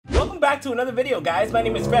back to another video, guys. My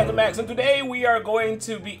name is Phantommaxx, and today we are going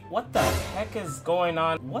to be... What the heck is going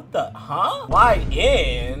on? What the... Huh? Why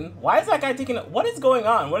in? Why is that guy taking... What is going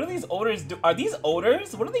on? What are these oders do? Are these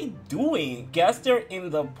oders? What are they doing? Guess they're in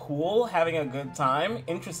the pool having a good time.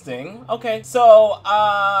 Interesting. Okay, so,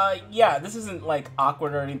 yeah, this isn't, like,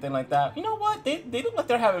 awkward or anything like that. You know what? They look like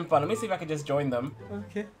they're having fun. Let me see if I can just join them.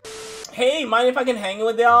 Okay. Hey, mind if I can hang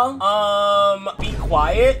with y'all? Be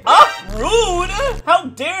quiet. Ah, rude! How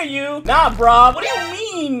dare you? Nah, bro. What do you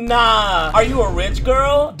mean, nah? Are you a rich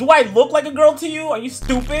girl? Do I look like a girl to you? Are you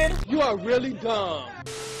stupid? You are really dumb.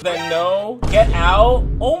 Then no. Get out.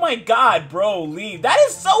 Oh my god, bro, leave. That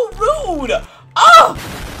is so rude! Oh!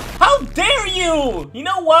 How dare you! You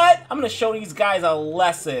know what? I'm gonna show these guys a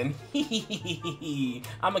lesson.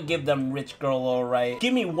 I'm gonna give them rich girl, alright.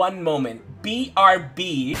 Give me one moment.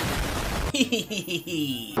 BRB.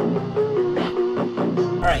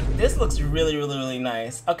 Alright, this looks really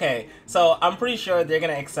nice. Okay, so I'm pretty sure they're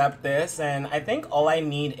gonna accept this, and I think all I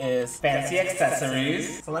need is fancy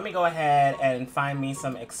accessories. So let me go ahead and find me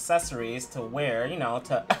some accessories to wear, you know,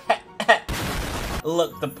 to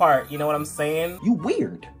look the part, you know what I'm saying? You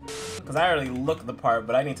weird. Because I already look the part,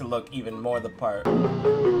 but I need to look even more the part.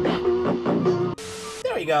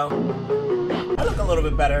 There we go. I look a little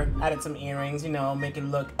bit better. Added some earrings, you know, make it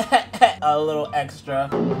look a little extra.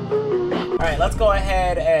 Alright, let's go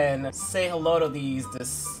ahead and say hello to these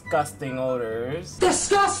disgusting odors.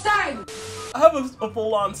 Disgusting! I have a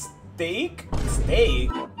full-on steak? Steak?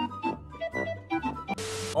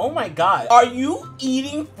 Oh my god. Are you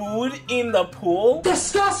eating food in the pool?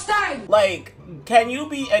 Disgusting! Like, can you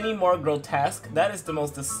be any more grotesque? That is the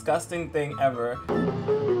most disgusting thing ever.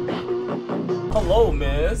 Hello,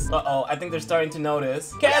 miss. Uh-oh, I think they're starting to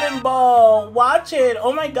notice. Cannonball, watch it.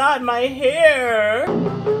 Oh my god, my hair.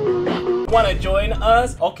 Wanna join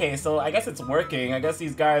us? Okay, so I guess it's working. I guess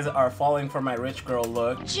these guys are falling for my rich girl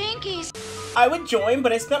look. Jinkies. I would join,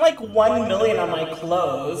 but I spent like 1 million on my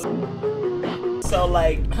clothes. So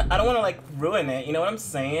like, I don't want to like ruin it, you know what I'm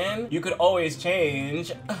saying? You could always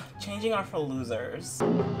change. Changing are for losers. Ha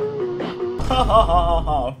ha ha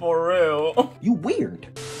ha, for real. You weird.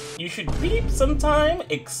 You should beep sometime?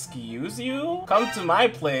 Excuse you? Come to my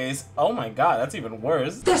place. Oh my god, that's even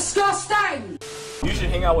worse. Disgusting! You should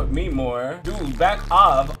hang out with me more. Dude, back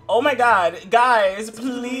off. Oh my god, guys,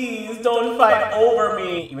 please don't fight over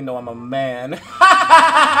me. Even though I'm a man.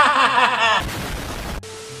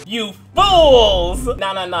 You fools!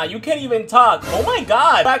 Nah, you can't even talk. Oh my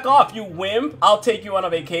god! Back off, you wimp! I'll take you on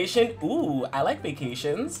a vacation. Ooh, I like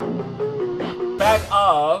vacations. Back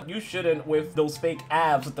off. You shouldn't with those fake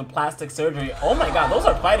abs with the plastic surgery. Oh my god, those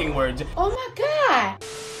are fighting words. Oh my god.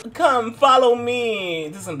 Come, follow me.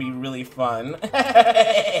 This is gonna be really fun.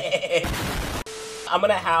 I'm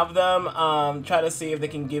gonna have them try to see if they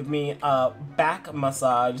can give me a back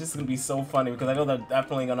massage. This is gonna be so funny because I know they're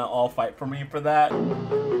definitely gonna all fight for me for that.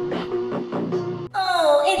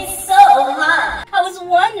 Oh, it's so hot. I was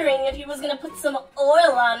wondering if you was gonna put some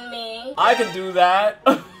oil on me. I can do that.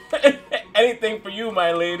 Anything for you,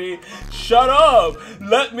 my lady. Shut up.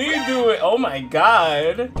 Let me do it. Oh my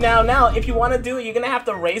god. Now, if you want to do it, you're gonna have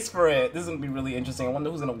to race for it. This is gonna be really interesting. I wonder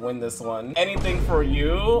who's gonna win this one. Anything for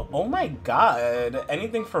you? Oh my god.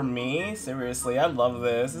 Anything for me? Seriously, I love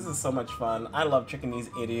this. This is so much fun. I love tricking these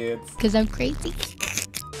idiots. Cause I'm crazy.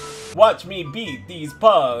 Watch me beat these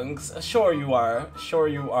punks. Sure you are. Sure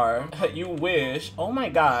you are. You wish. Oh my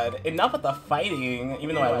god. Enough with the fighting,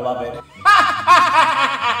 even though I love it.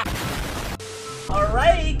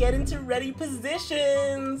 Alright, get into ready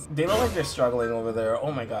positions. They look like they're struggling over there.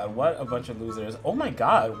 Oh my god, what a bunch of losers. Oh my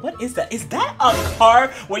god, what is that? Is that a car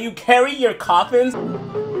where you carry your coffins?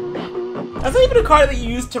 That's not even a car that you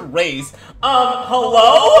use to race.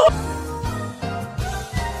 Hello?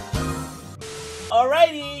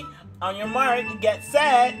 Alrighty. On your mark, get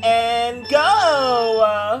set, and go!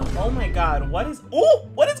 Oh my god, what is... Ooh!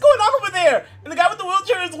 What is going on over there? And the guy with the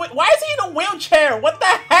wheelchair is... Why is he in a wheelchair? What the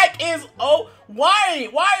heck is... Oh, why?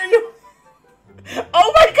 Why are you...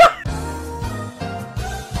 Oh my god!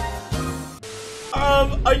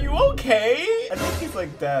 Are you okay? I think he's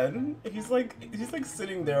like dead. He's like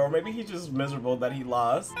sitting there, or maybe he's just miserable that he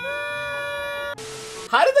lost.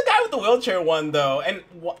 How did the guy with the wheelchair win, though? And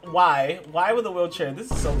why? Why with the wheelchair?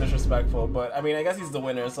 This is so disrespectful, but I mean, I guess he's the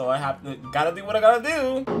winner, so I have to, gotta do what I gotta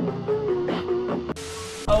do.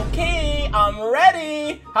 Okay, I'm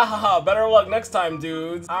ready. Ha ha ha, better luck next time,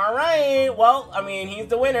 dudes. Alright, well, I mean, he's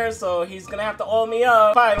the winner, so he's gonna have to oil me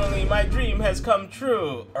up. Finally, my dream has come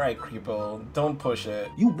true. Alright, creepo, don't push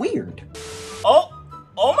it. You weird. Oh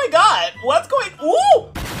my god, what's going,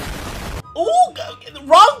 ooh! Ooh,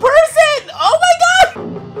 wrong person! Oh my god!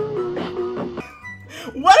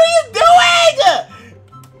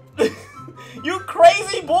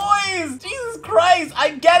 I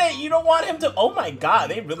get it. You don't want him to. Oh my god,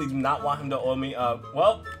 they really do not want him to oil me up.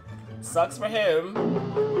 Well, sucks for him.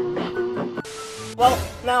 Well,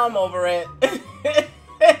 now I'm over it.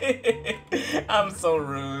 I'm so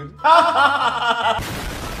rude.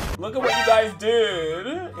 Look at what you guys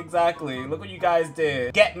did. Exactly. Look what you guys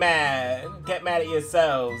did. Get mad. Get mad at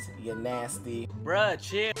yourselves. You nasty. Bruh,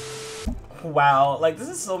 chill. Wow, like this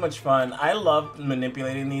is so much fun. I love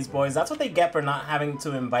manipulating these boys. That's what they get for not having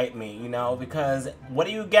to invite me, you know? Because what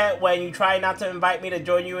do you get when you try not to invite me to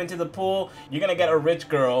join you into the pool? You're gonna get a rich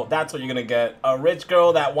girl. That's what you're gonna get. A rich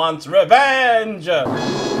girl that wants revenge.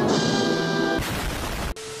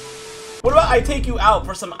 What about I take you out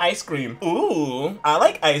for some ice cream? Ooh, I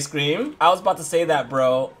like ice cream. I was about to say that,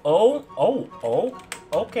 bro. Oh,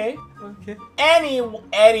 okay. Okay.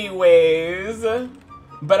 Anyways,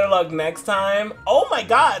 better luck next time. Oh my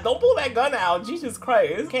god, don't pull that gun out. Jesus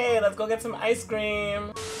Christ. Okay, let's go get some ice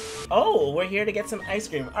cream. Oh, we're here to get some ice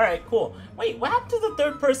cream. All right, cool. Wait, what happened to the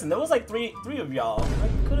third person? There was like three of y'all. I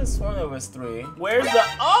could have sworn there was 3. Where's the,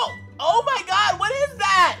 oh my god, what is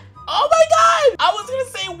that? Oh my god! I was gonna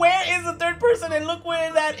say, where is the third person? And look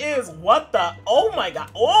where that is. What the? Oh my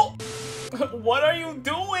god. Oh! What are you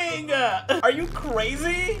doing? Are you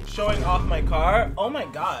crazy? Showing off my car? Oh my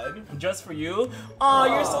god. Just for you? Oh,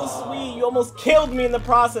 you're so sweet. You almost killed me in the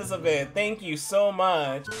process of it. Thank you so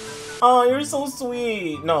much. Oh, you're so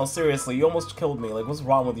sweet. No, seriously, you almost killed me. Like, what's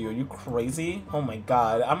wrong with you? Are you crazy? Oh my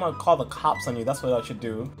god. I'm gonna call the cops on you. That's what I should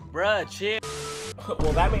do. Bruh, chill.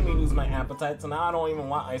 Well, that made me lose my appetite, so now I don't even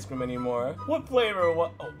want ice cream anymore. What flavor?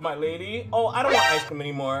 What, oh, my lady? Oh, I don't want ice cream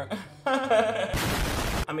anymore. I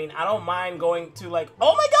mean, I don't mind going to like,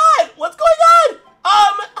 oh my god! What's going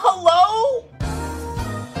on? Hello?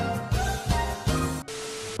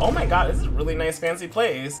 Oh my god, this is a really nice fancy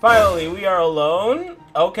place. Finally, we are alone.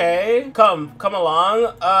 Okay, come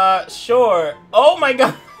along. Sure. Oh my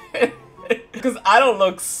god. Because I don't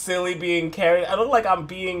look silly being carried. I look like I'm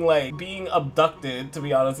being abducted, to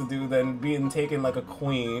be honest with you, than being taken like a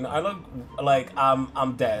queen. I look like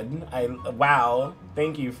I'm dead. Wow.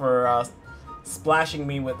 Thank you for splashing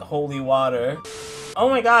me with holy water. Oh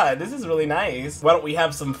my god, this is really nice. Why don't we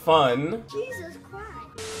have some fun? Jesus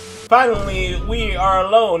Christ. Finally, we are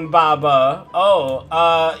alone, Baba.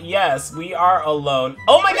 Oh, yes, we are alone.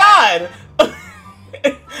 Oh my god!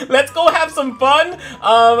 Let's go have some fun.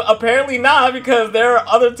 Apparently not, because there are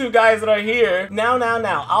other 2 guys that are here. Now.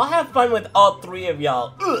 I'll have fun with all 3 of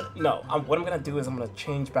y'all. No, what I'm gonna do is I'm gonna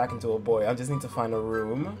change back into a boy. I just need to find a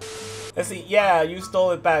room. Let's see. Yeah, you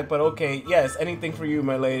stole it back, but okay. Yes, anything for you,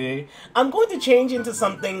 my lady. I'm going to change into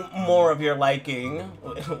something more of your liking.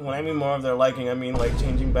 When I mean more of their liking, I mean like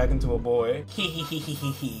changing back into a boy.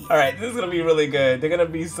 Alright, this is gonna be really good. They're gonna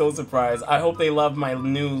be so surprised. I hope they love my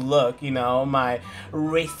new look, you know, my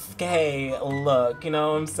risque look, you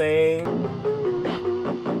know what I'm saying?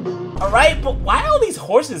 Alright, but why are all these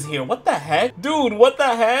horses here? What the heck? Dude, what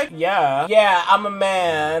the heck? Yeah, I'm a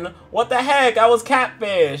man. What the heck? I was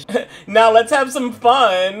catfish. Now let's have some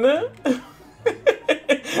fun.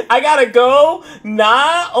 I gotta go?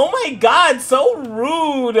 Nah? Oh my god, so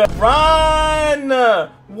rude. Run!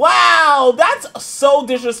 Wow, that's so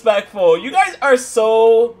disrespectful. You guys are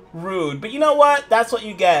so rude. But you know what? That's what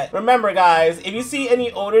you get. Remember, guys, if you see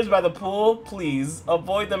any oders by the pool, please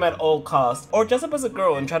avoid them at all costs. Or dress up as a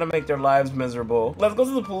girl and try to make their lives miserable. Let's go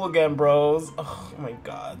to the pool again, bros. Oh my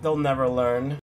god, they'll never learn.